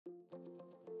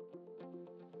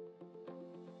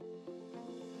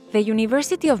The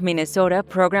University of Minnesota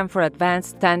Program for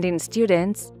Advanced Standing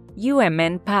Students,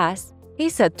 UMN PASS,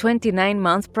 is a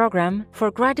 29-month program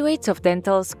for graduates of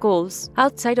dental schools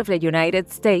outside of the United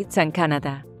States and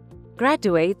Canada.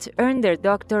 Graduates earn their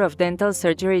Doctor of Dental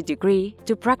Surgery degree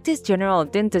to practice general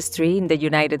dentistry in the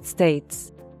United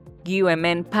States.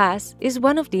 UMN PASS is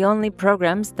one of the only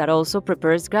programs that also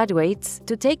prepares graduates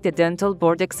to take the dental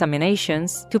board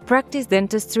examinations to practice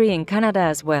dentistry in Canada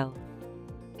as well.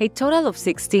 A total of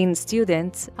 16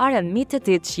 students are admitted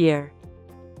each year.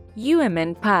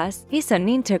 UMN PASS is an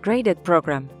integrated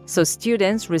program, so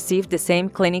students receive the same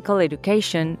clinical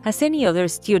education as any other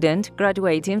student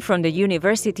graduating from the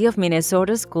University of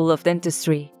Minnesota School of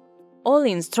Dentistry. All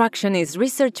instruction is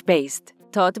research-based,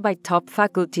 taught by top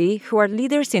faculty who are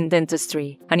leaders in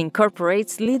dentistry, and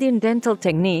incorporates leading dental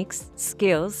techniques,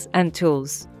 skills, and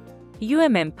tools.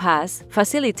 UMN PASS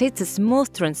facilitates a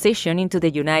smooth transition into the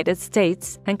United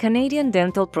States and Canadian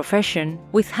dental profession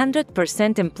with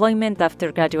 100% employment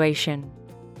after graduation.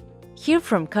 Hear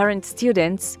from current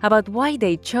students about why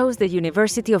they chose the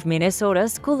University of Minnesota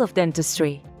School of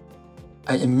Dentistry.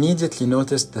 I immediately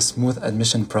noticed the smooth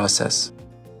admission process.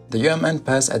 The UMN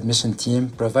PASS admission team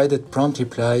provided prompt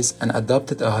replies and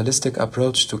adopted a holistic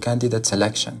approach to candidate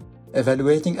selection,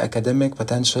 evaluating academic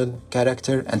potential,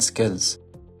 character, and skills.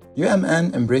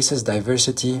 UMN embraces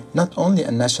diversity not only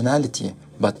in nationality,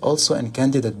 but also in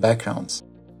candidate backgrounds.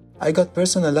 I got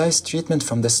personalized treatment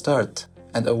from the start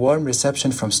and a warm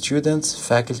reception from students,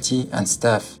 faculty, and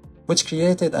staff, which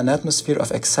created an atmosphere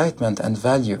of excitement and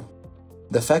value.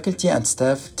 The faculty and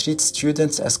staff treat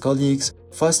students as colleagues,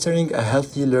 fostering a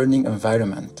healthy learning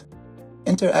environment.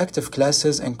 Interactive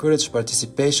classes encourage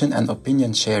participation and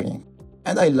opinion sharing,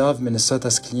 and I love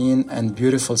Minnesota's clean and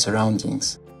beautiful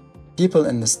surroundings. People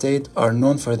in the state are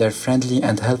known for their friendly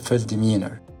and helpful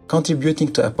demeanor,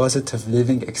 contributing to a positive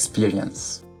living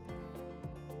experience.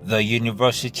 The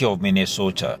University of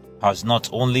Minnesota has not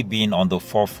only been on the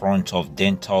forefront of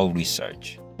dental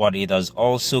research, but it has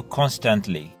also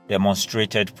constantly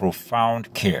demonstrated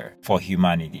profound care for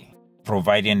humanity,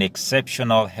 providing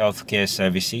exceptional healthcare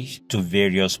services to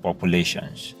various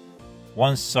populations.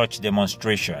 One such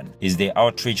demonstration is the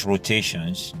outreach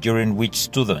rotations during which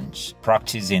students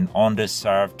practice in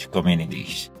underserved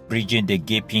communities, bridging the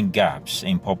gaping gaps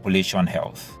in population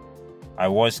health. I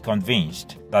was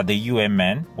convinced that the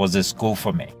UMN was the school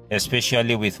for me,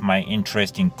 especially with my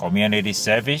interest in community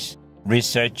service,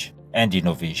 research, and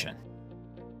innovation.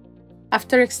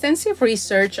 After extensive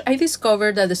research, I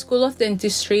discovered that the School of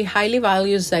Dentistry highly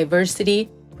values diversity,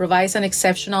 provides an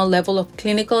exceptional level of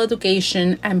clinical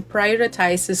education, and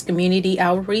prioritizes community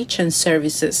outreach and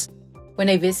services. When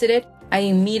I visited, I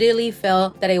immediately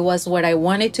felt that it was what I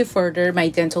wanted to further my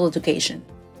dental education.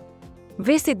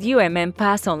 Visit UMN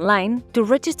PASS online to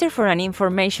register for an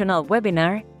informational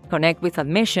webinar, connect with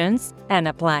admissions, and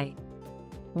apply.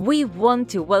 We want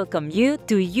to welcome you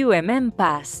to UMN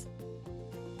PASS.